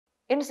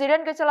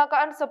Insiden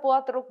kecelakaan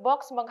sebuah truk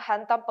boks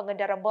menghantam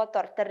pengendara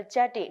motor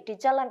terjadi di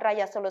Jalan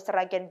Raya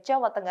Solo-Sragen,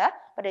 Jawa Tengah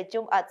pada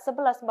Jumat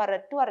 11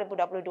 Maret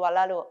 2022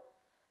 lalu.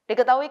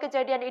 Diketahui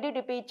kejadian ini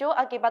dipicu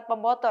akibat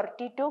pemotor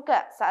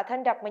diduga saat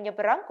hendak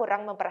menyeberang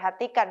kurang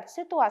memperhatikan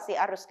situasi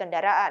arus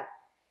kendaraan.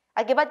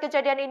 Akibat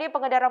kejadian ini,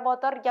 pengendara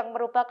motor yang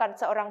merupakan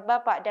seorang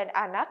bapak dan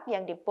anak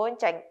yang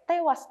dibonceng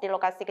tewas di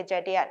lokasi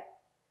kejadian.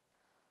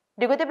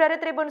 Dikutip dari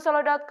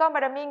tribun-solo.com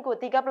pada Minggu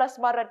 13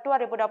 Maret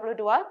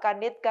 2022,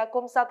 Kanit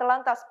Gakum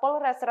Satlantas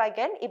Polres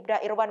Sragen, Ipda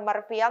Irwan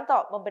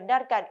Marviyanto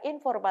membenarkan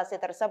informasi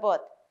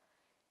tersebut.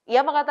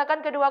 Ia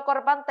mengatakan kedua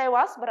korban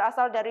tewas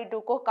berasal dari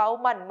Dukuh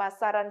Kauman,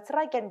 Masaran,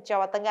 Sragen,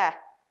 Jawa Tengah.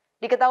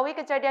 Diketahui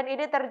kejadian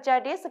ini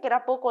terjadi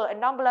sekira pukul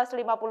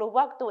 16.50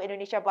 waktu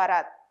Indonesia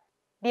Barat.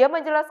 Dia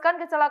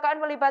menjelaskan kecelakaan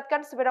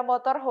melibatkan sepeda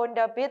motor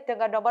Honda Beat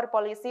dengan nomor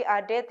polisi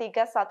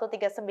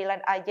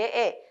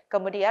AD3139AYE,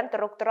 kemudian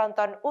truk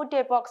Tronton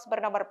UD boks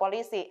bernomor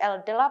polisi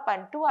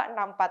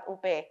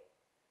L8264UP.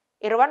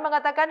 Irwan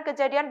mengatakan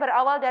kejadian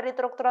berawal dari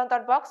truk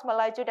Tronton boks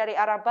melaju dari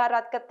arah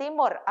barat ke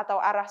timur atau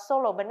arah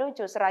Solo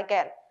menuju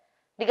Sragen.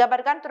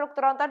 Digambarkan truk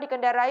Tronton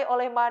dikendarai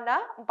oleh Mana,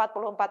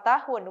 44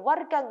 tahun,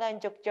 warga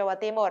Nganjuk, Jawa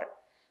Timur.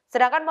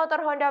 Sedangkan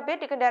motor Honda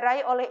Beat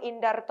dikendarai oleh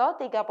Indarto,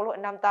 36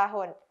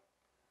 tahun.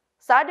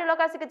 Saat di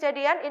lokasi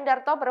kejadian,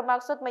 Indarto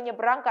bermaksud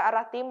menyeberang ke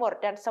arah timur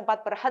dan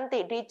sempat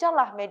berhenti di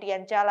celah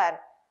median jalan.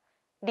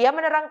 Dia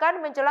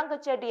menerangkan menjelang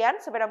kejadian,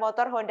 sepeda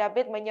motor Honda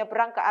Beat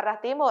menyeberang ke arah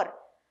timur.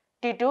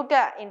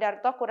 Diduga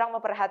Indarto kurang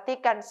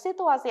memperhatikan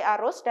situasi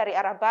arus dari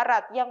arah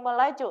barat yang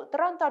melaju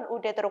Tronton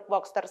UD Truk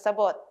Box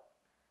tersebut.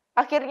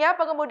 Akhirnya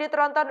pengemudi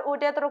Tronton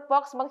UD Truk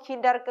Box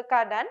menghindar ke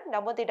kanan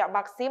namun tidak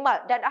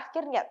maksimal dan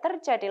akhirnya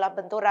terjadilah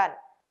benturan.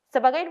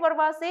 Sebagai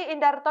informasi,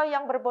 Indarto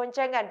yang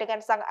berboncengan dengan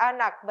sang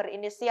anak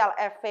berinisial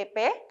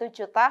FVP 7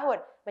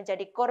 tahun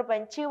menjadi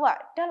korban jiwa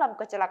dalam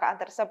kecelakaan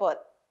tersebut.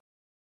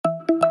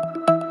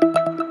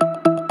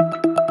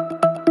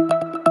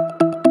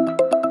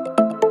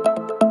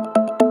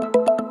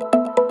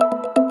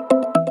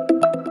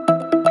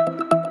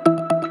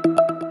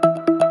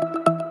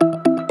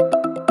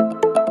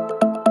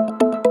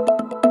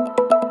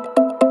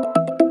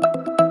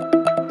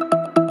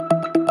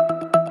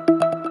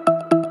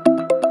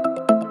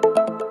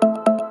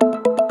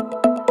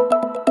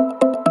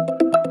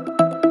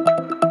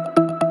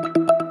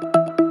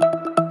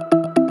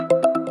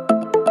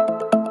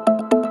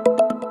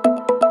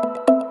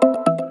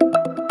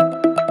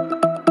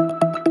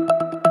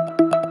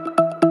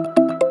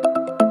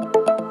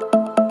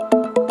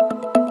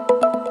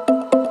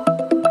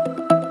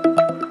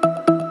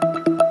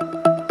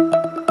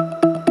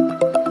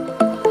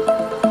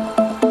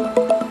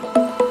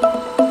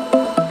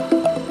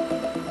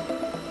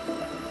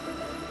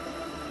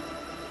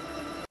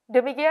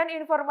 Demikian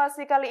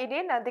informasi kali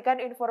ini, nantikan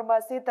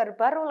informasi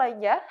terbaru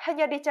lainnya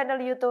hanya di channel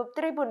YouTube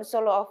Tribun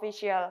Solo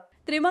Official.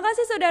 Terima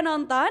kasih sudah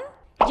nonton,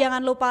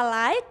 jangan lupa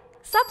like,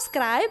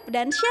 subscribe,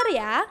 dan share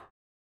ya!